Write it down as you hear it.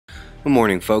Good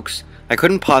morning, folks. I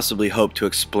couldn't possibly hope to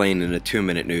explain in a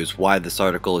 2-minute news why this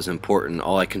article is important.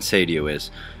 All I can say to you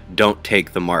is, don't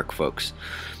take the mark, folks.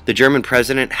 The German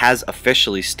president has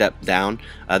officially stepped down.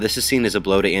 This is seen as a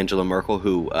blow to Angela Merkel,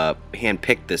 who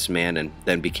handpicked this man and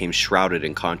then became shrouded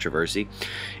in controversy.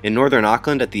 In northern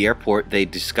Auckland at the airport, they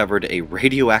discovered a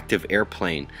radioactive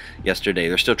airplane yesterday.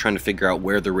 They're still trying to figure out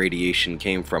where the radiation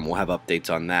came from. We'll have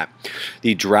updates on that.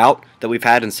 The drought that we've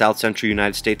had in south central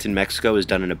United States and Mexico is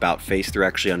done an about face. They're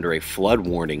actually under a flood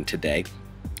warning today.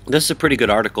 This is a pretty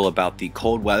good article about the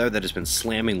cold weather that has been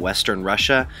slamming western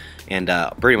Russia and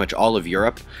pretty much all of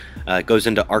Europe. It goes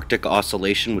into Arctic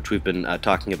oscillation, which we've been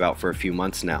talking about for a few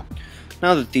months now.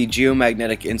 Now that the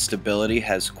geomagnetic instability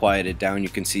has quieted down, you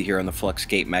can see here on the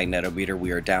FluxGate magnetometer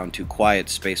we are down to quiet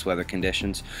space weather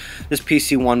conditions. This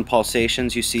PC1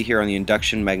 pulsations you see here on the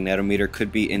induction magnetometer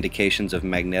could be indications of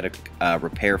magnetic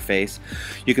repair phase.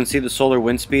 You can see the solar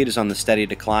wind speed is on the steady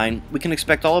decline. We can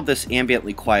expect all of this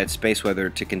ambiently quiet space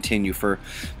weather to continue for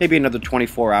maybe another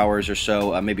 24 hours or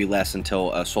so, maybe less,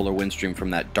 until a solar wind stream from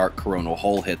that dark coronal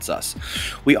hole hits us.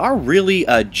 We are really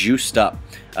juiced up.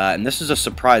 And this is a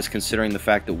surprise considering the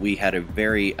fact that we had a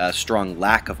very strong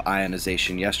lack of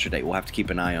ionization yesterday. We'll have to keep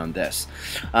an eye on this.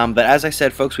 But as I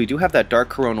said, folks, we do have that dark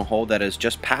coronal hole that is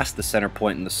just past the center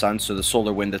point in the sun, so the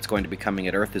solar wind that's going to be coming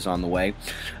at Earth is on the way.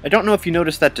 I don't know if you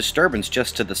noticed that disturbance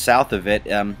just to the south of it.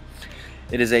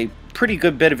 It is a pretty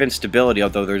good bit of instability,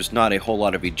 although there's not a whole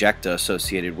lot of ejecta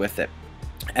associated with it.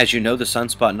 As you know, the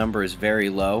sunspot number is very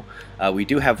low. We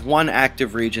do have one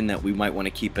active region that we might want to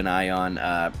keep an eye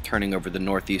on turning over the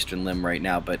northeastern limb right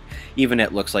now, but even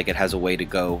it looks like it has a way to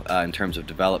go in terms of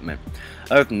development.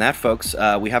 Other than that, folks,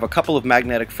 we have a couple of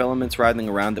magnetic filaments riding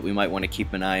around that we might want to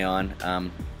keep an eye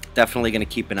on. Definitely going to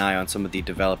keep an eye on some of the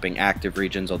developing active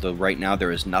regions, although right now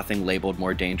there is nothing labeled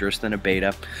more dangerous than a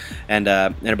beta. And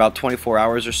in about 24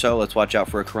 hours or so, let's watch out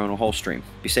for a coronal hole stream.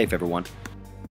 Be safe, everyone.